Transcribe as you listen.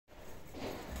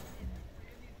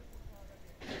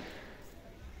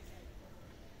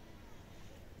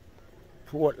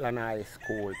Portland High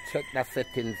School. Check the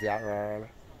settings here, girl.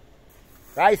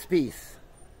 Rice piece.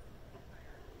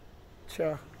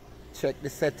 Sure. Check the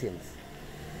settings.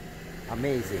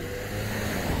 Amazing.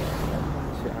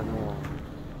 Sure, I know.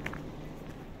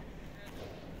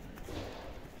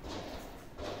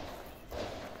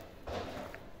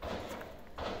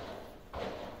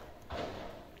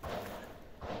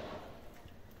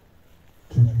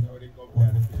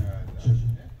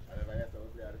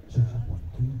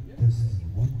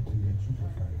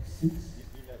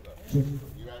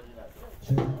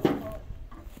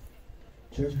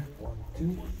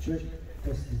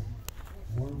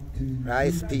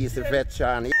 Rice piece, the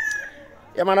veteran.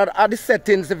 Yeah, man, are the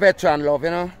settings the veteran love, you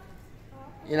know?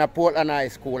 In a Portland High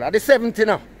School. Are the 70, you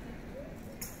know?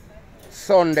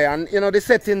 Sunday, and you know, the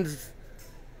settings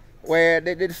where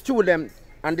the students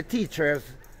and the teachers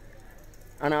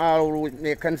and all who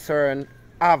may concern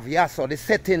have, yeah, so the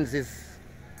settings is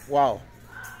wow.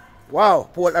 Wow,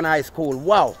 Portland High School,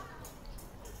 wow.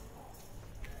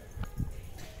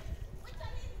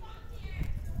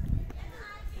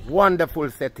 Wonderful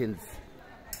settings.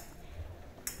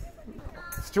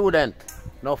 Student,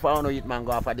 no found no eat man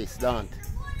go for this, don't.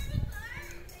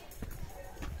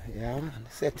 Yeah, man,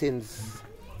 settings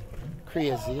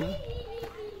crazy.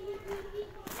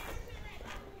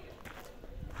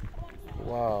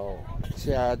 Wow,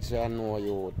 charge and no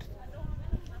youth.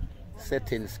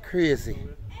 Settings crazy.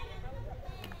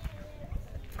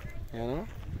 You know?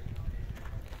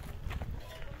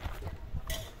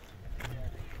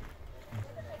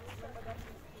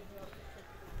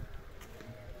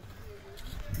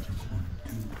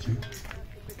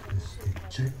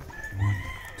 Check, 1,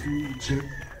 2, check,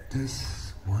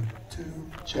 this, 1,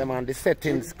 2, check. Yeah, man, the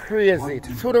settings crazy.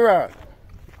 To the world.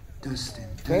 Testing,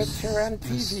 Veteran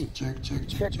TV.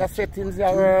 Check the settings,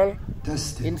 yeah, world.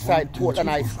 Testing. Inside Portland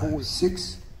High School.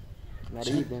 6. Not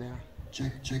the evening, yeah.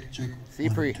 Check. See,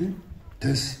 free. 2,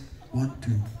 test, 1,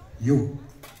 2. Yo.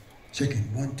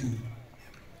 Checking, 1, 2.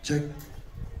 Check.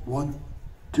 1,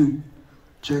 2.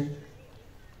 Check.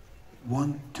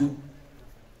 1, 2.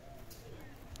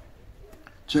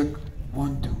 Check.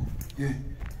 1, 2. Yeah.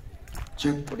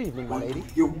 Check. Good evening, my lady.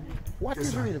 Yo. What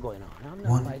is really going on? I'm not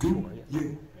 1, quite 2. sure. Yeah.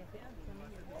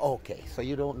 Okay, so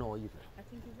you don't know either. I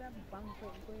think there's a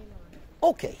banquet going on.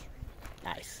 Okay,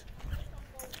 nice.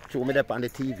 Show me that on the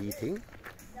TV thing.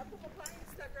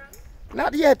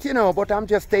 Not yet, you know, but I'm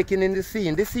just taking in the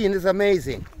scene. The scene is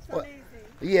amazing. Well,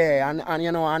 yeah, and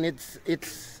you know, and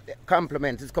it's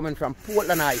compliment. It's coming from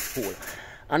Portland High School,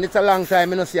 and it's a long time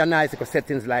you know see a nice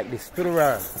settings like this to the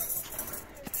world.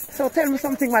 So tell me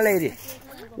something, my lady.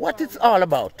 What it's all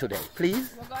about today,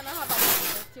 please? We're gonna have a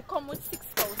banquet. You come with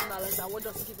 $6,000 and we'll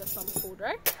just give you some food,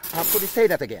 right? Could you say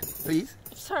that again, please?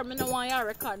 Sir, I don't want you to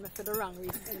record me for the wrong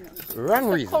reason. Wrong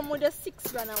So reason? come with the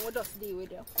 $6,000 and we'll just deal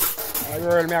with you.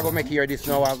 Girl, me I go make hear this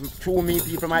now. Too many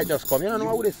people might just come. You don't know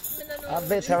how this. A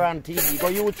veteran TV. Go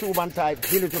YouTube and type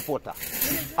Village Reporter.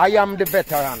 I am the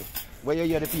veteran. Where you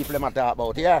hear the people them talk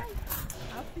about, yeah?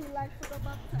 I feel like for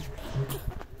the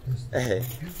Hey,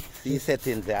 see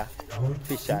settings there.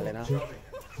 Official, you know.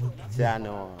 See, I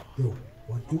know. Yo.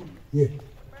 1, 2. Yeah.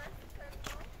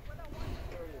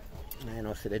 I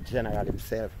know, see the general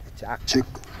himself. Jack. Check.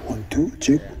 1, 2.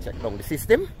 Check. Check down the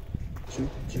system.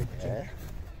 Check. Yeah.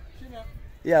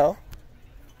 Yo.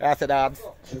 That's the dogs.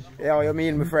 Yo, you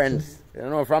mean, my friends? You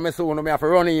know, from me soon, I have to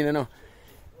run in, you know.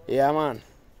 Yeah, man.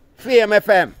 Flame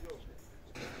FM.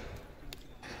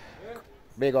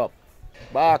 Big up.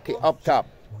 Barky up top.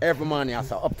 Every morning I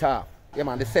saw up top. Yeah,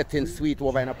 man, the settings sweet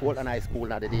over in a Portland High School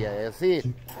now the day. You see it?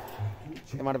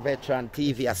 Yeah, man, the veteran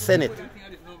TV, I send it.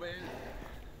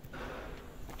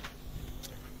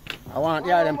 I want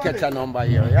yeah, them catch a number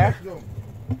here, yeah?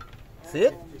 See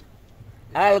it?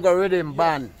 Algorithm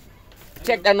ban.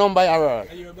 Check the number here.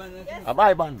 A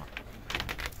buy ban.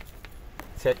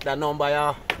 Check the number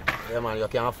here. Yeah, man, you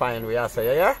can't find where I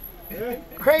say, yeah?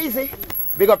 Crazy.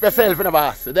 Big up yourself in the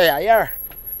boss. There, yeah?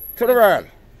 To the world.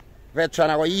 Veteran,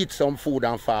 I go eat some food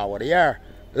and forward, yeah?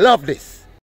 Love this.